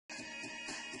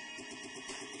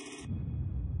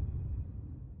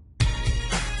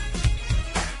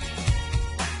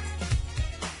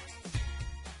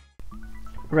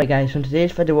Right guys, so in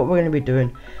today's video what we're going to be doing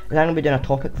is I'm going to be doing a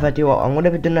topic video. I'm going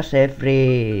to be doing this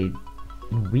every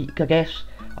week I guess,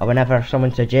 or whenever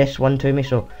someone suggests one to me,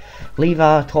 so leave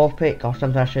a topic or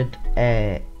something I should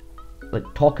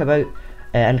like talk about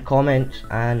in the comments,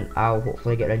 and I'll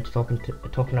hopefully get around to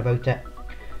talking about it.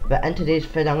 But in today's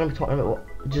video I'm going to be talking about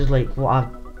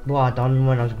what I done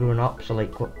when I was growing up, so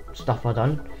like what stuff I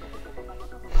done.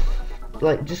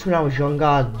 Like just when I was younger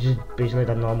I just basically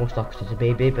done normal stuff because I was a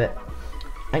baby, but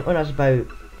I think when I was about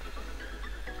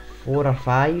 4 or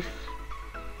 5,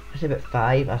 I say about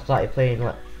 5, I started playing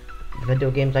like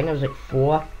video games. I think I was like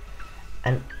 4,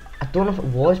 and I don't know if it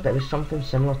was, but it was something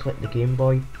similar to like the Game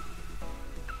Boy.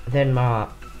 Then my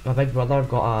big brother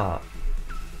got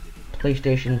a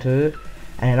PlayStation 2,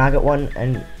 and then I got one,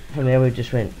 and from there we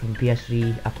just went from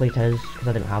PS3. I played his because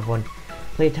I didn't have one.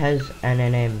 Played his, and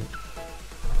then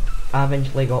I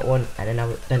eventually got one, and then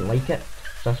I didn't like it,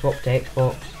 so I swapped to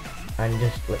Xbox and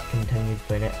just like continued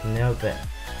playing it from there. But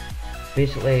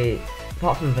basically,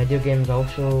 apart from video games, I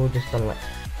also just done like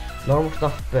normal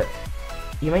stuff. But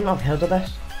you might not have heard of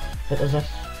this, but there's this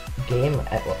game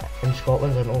in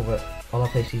Scotland. I don't know about other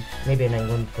places, maybe in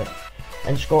England, but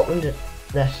in Scotland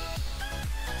this,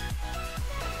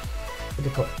 what do you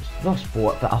call it? It's not a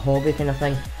sport, but a hobby kind of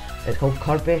thing. It's called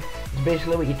Kirby. It's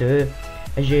basically what you do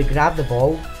is you grab the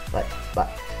ball, like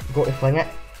go to fling it,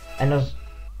 and there's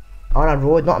on a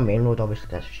road, not a main road obviously,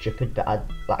 that's stupid, but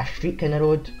like a street kind of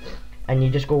road, and you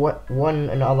just go one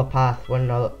on the other path,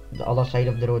 one on the other side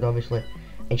of the road obviously,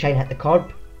 and try and hit the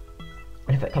curb,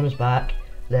 and if it comes back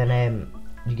then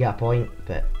you get a point.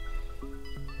 But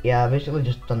yeah, I basically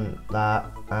just done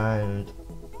that, and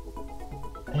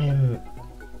yeah,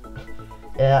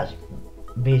 that's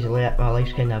basically it. My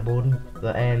life's kinda boring,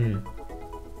 but I'm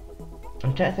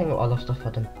trying to think what other stuff I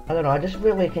done. I don't know, I just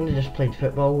really kinda just played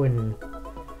football and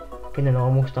kind of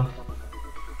normal stuff.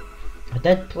 I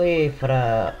did play for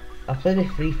I played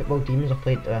with 3 football teams I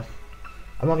played with.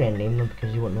 I'm not going to name them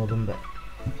because you won't know them, but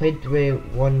I played with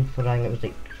one for, I think it was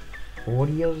like 4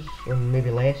 years, or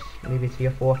maybe less, maybe 3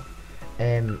 or 4.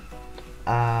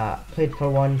 I played for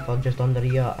one for just under a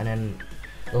year, and then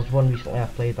there's one recently I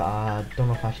played, but I don't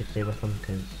know if I should stay with them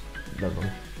because they're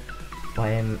wrong. But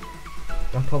I'm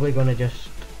probably going to just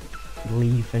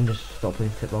leave and just stop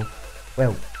playing football.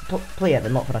 Well, play it,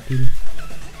 but not for a team.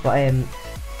 But I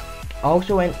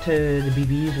also went to the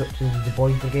BBs, which is the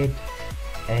Boys Brigade.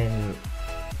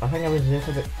 I think I was there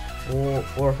for about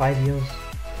 4 or 5 years,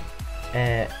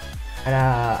 and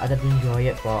I did enjoy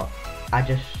it, but I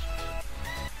just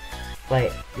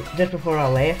before I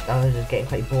left, I was just getting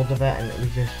quite bored of it, and it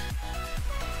was just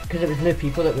because it was new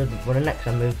people that were in it.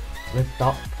 Cause I moved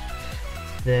up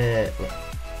the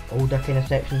older kind of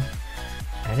section.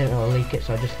 I didn't really like it,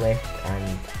 so I just left,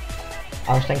 and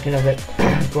I was thinking about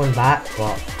going back,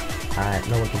 but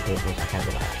no one can take me, so I can't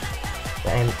go back.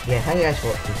 But yeah, thank you guys for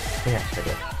watching. See you next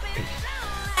video.